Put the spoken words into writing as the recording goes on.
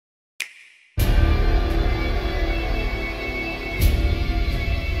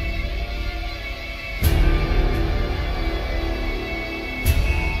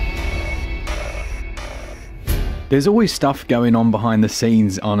There's always stuff going on behind the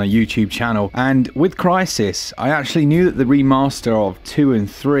scenes on a YouTube channel, and with Crysis, I actually knew that the remaster of 2 and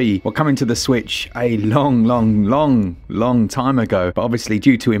 3 were coming to the Switch a long time ago, but obviously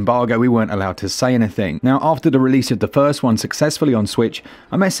due to embargo we weren't allowed to say anything. Now, after the release of the first one successfully on Switch,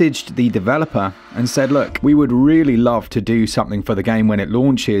 I messaged the developer and said, look, we would really love to do something for the game when it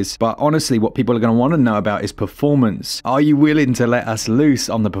launches, but honestly what people are going to want to know about is performance. Are you willing to let us loose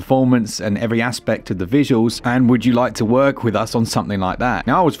on the performance and every aspect of the visuals, and would you like to work with us on something like that?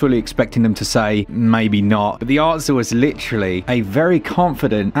 Now, I was fully expecting them to say maybe not, but the answer was literally a very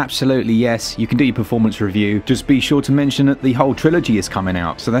confident absolutely yes, you can do your performance review, just be sure to mention that the whole trilogy is coming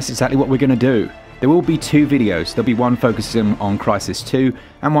out. So that's exactly what we're going to do. There will be 2 videos. There'll be one focusing on Crysis 2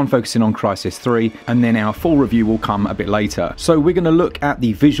 and one focusing on Crysis 3, and then our full review will come a bit later. So we're going to look at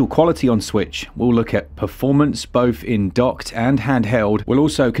the visual quality on Switch. We'll look at performance both in docked and handheld. We'll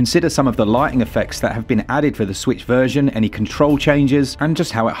also consider some of the lighting effects that have been added for the Switch version, any control changes, and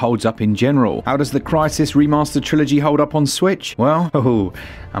just how it holds up in general. How does the Crysis Remastered trilogy hold up on Switch? Well,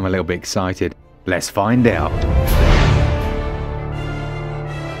 I'm a little bit excited. Let's find out.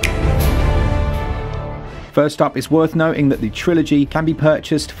 First up, it's worth noting that the trilogy can be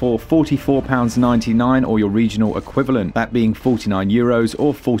purchased for £44.99 or your regional equivalent, that being €49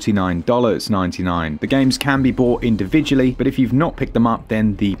 or $49.99. The games can be bought individually, but if you've not picked them up,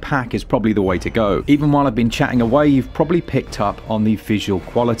 then the pack is probably the way to go. Even while I've been chatting away, you've probably picked up on the visual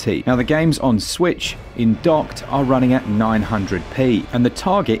quality. Now, the games on Switch in docked are running at 900p, and the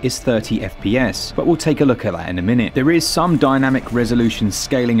target is 30 FPS, but we'll take a look at that in a minute. There is some dynamic resolution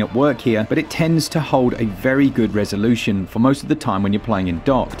scaling at work here, but it tends to hold a very good resolution for most of the time when you're playing in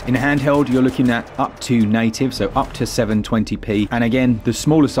docked. In handheld, you're looking at up to native, so up to 720p, and again, the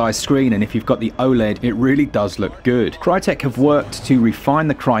smaller size screen, and if you've got the OLED, it really does look good. Crytek have worked to refine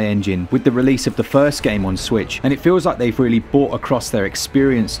the Cry engine with the release of the first game on Switch, and it feels like they've really brought across their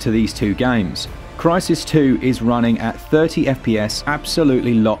experience to these 2 games. Crysis 2 is running at 30 FPS,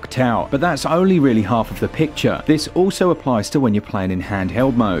 absolutely locked out, but that's only really half of the picture. This also applies to when you're playing in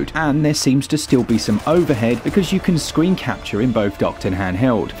handheld mode, and there seems to still be some overhead because you can screen capture in both docked and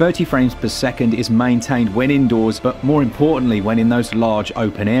handheld. 30 frames per second is maintained when indoors, but more importantly when in those large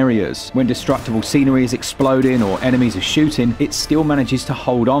open areas. When destructible scenery is exploding or enemies are shooting, it still manages to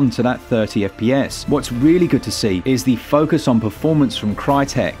hold on to that 30 FPS. What's really good to see is the focus on performance from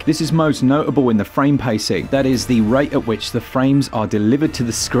Crytek. This is most notable in the frame pacing, that is the rate at which the frames are delivered to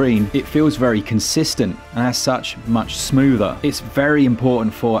the screen. It feels very consistent and as such much smoother. It's very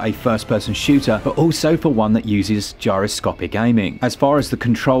important for a first-person shooter, but also for one that uses gyroscopic aiming. As far as the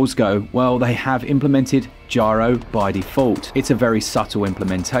controls go, well, they have implemented gyro by default. It's a very subtle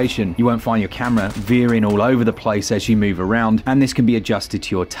implementation. You won't find your camera veering all over the place as you move around, and this can be adjusted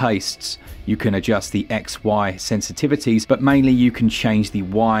to your tastes. You can adjust the X-Y sensitivities, but mainly you can change the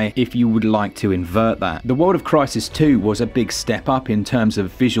Y if you would like to invert that. The world of Crysis 2 was a big step up in terms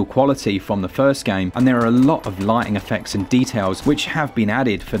of visual quality from the first game, and there are a lot of lighting effects and details which have been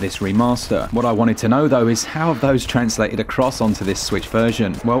added for this remaster. What I wanted to know though is how have those translated across onto this Switch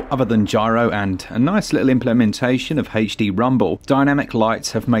version? Well, other than gyro and a nice little implementation of HD rumble, dynamic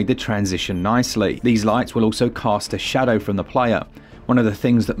lights have made the transition nicely. These lights will also cast a shadow from the player. One of the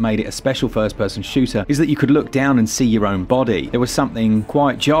things that made it a special first-person shooter is that you could look down and see your own body. There was something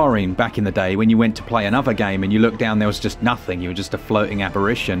quite jarring back in the day when you went to play another game and you looked down, there was just nothing, you were just a floating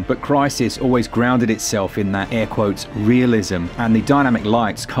apparition. But Crysis always grounded itself in that air quotes realism, and the dynamic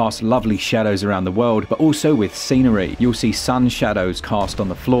lights cast lovely shadows around the world, but also with scenery. You'll see sun shadows cast on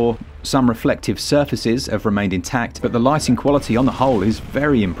the floor. Some reflective surfaces have remained intact, but the lighting quality on the whole is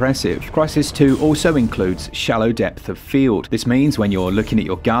very impressive. Crysis 2 also includes shallow depth of field. This means when you're looking at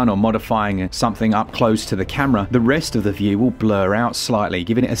your gun or modifying something up close to the camera, the rest of the view will blur out slightly,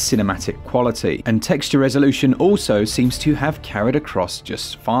 giving it a cinematic quality. And texture resolution also seems to have carried across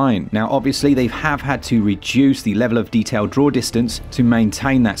just fine. Now, obviously they have had to reduce the level of detail draw distance to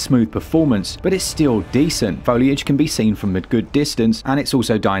maintain that smooth performance, but it's still decent. Foliage can be seen from a good distance, and it's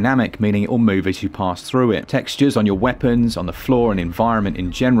also dynamic, meaning it will move as you pass through it. Textures on your weapons, on the floor and environment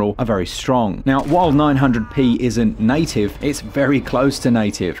in general are very strong. Now, while 900p isn't native, it's very close to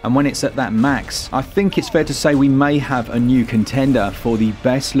native, and when it's at that max, I think it's fair to say we may have a new contender for the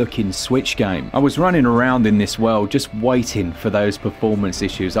best looking Switch game. I was running around in this world just waiting for those performance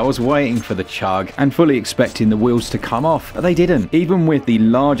issues. I was waiting for the chug and fully expecting the wheels to come off, but they didn't. Even with the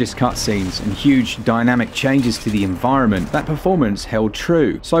largest cutscenes and huge dynamic changes to the environment, that performance held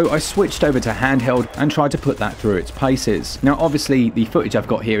true. So I switched over to handheld and tried to put that through its paces. Now obviously the footage I've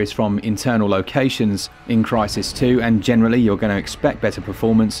got here is from internal locations in Crysis 2, and generally you're going to expect better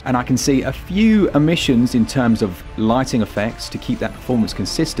performance, and I can see a few omissions in terms of lighting effects to keep that performance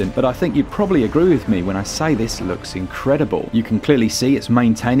consistent, but I think you'd probably agree with me when I say this looks incredible. You can clearly see it's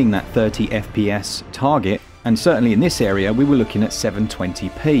maintaining that 30 FPS target, and certainly in this area we were looking at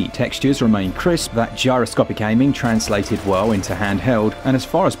 720p. Textures remain crisp, that gyroscopic aiming translated well into handheld, and as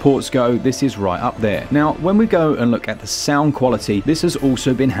far as ports go, this is right up there. Now when we go and look at the sound quality, this has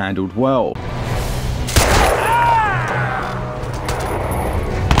also been handled well.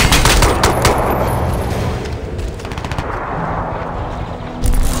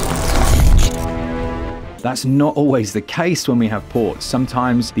 That's not always the case when we have ports.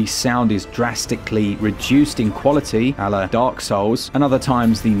 Sometimes the sound is drastically reduced in quality, a la Dark Souls, and other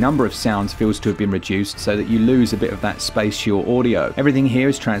times the number of sounds feels to have been reduced so that you lose a bit of that spatial audio. Everything here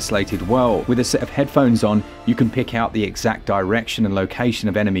is translated well. With a set of headphones on, you can pick out the exact direction and location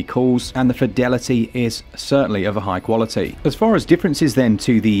of enemy calls, and the fidelity is certainly of a high quality. As far as differences then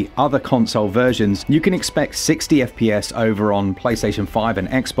to the other console versions, you can expect 60 FPS over on PlayStation 5 and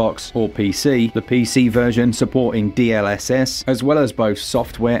Xbox or PC. The PC version supporting DLSS, as well as both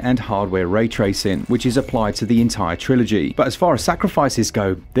software and hardware ray tracing, which is applied to the entire trilogy. But as far as sacrifices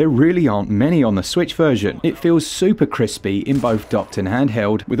go, there really aren't many on the Switch version. It feels super crispy in both docked and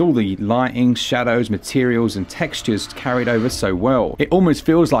handheld, with all the lighting, shadows, materials and textures carried over so well. It almost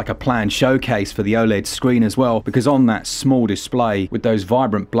feels like a planned showcase for the OLED screen as well, because on that small display with those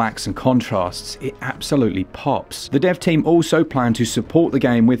vibrant blacks and contrasts, it absolutely pops. The dev team also plan to support the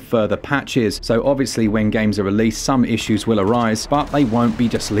game with further patches, so obviously when games are released some issues will arise, but they won't be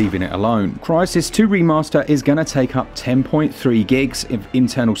just leaving it alone. Crysis 2 Remaster is going to take up 10.3 gigs of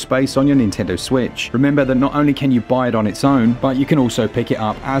internal space on your Nintendo Switch. Remember that not only can you buy it on its own, but you can also pick it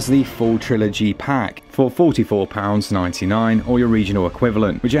up as the full trilogy pack for £44.99 or your regional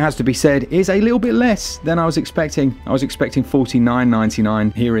equivalent, which it has to be said is a little bit less than I was expecting. I was expecting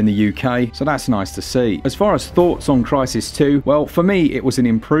 £49.99 here in the UK, so that's nice to see. As far as thoughts on Crysis 2, well, for me it was an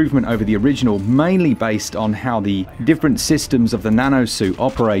improvement over the original, mainly based on how the different systems of the nanosuit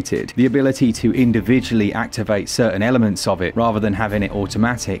operated. The ability to individually activate certain elements of it rather than having it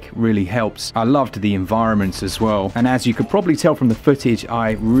automatic really helps. I loved the environments as well, and as you could probably tell from the footage,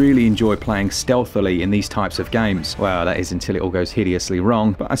 I really enjoy playing stealthily in these types of games. Well, that is until it all goes hideously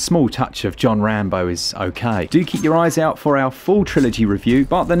wrong, but a small touch of John Rambo is okay. Do keep your eyes out for our full trilogy review,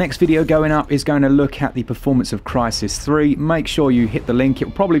 but the next video going up is going to look at the performance of Crysis 3. Make sure you hit the link. It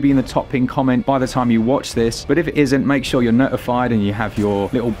will probably be in the top pinned comment by the time you watch this, but if it isn't, make sure you're notified and you have your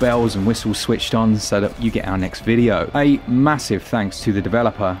little bells and whistles switched on so that you get our next video. A massive thanks to the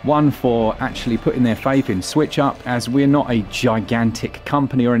developer, one for actually putting their faith in SwitchUp, as we're not a gigantic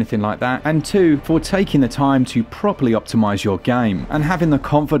company or anything like that, and two, for taking the time to properly optimize your game and having the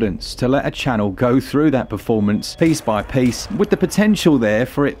confidence to let a channel go through that performance piece by piece, with the potential there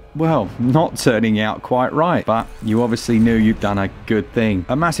for it, well, not turning out quite right, but you obviously knew you've done a good thing.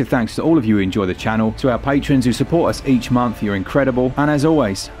 A massive thanks to all of you who enjoy the channel, to our patrons who support us each month, you're incredible, and as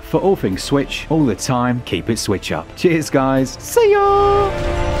always, for all things Switch, all the time, keep it Switch up. Cheers guys, see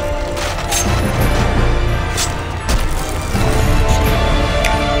ya!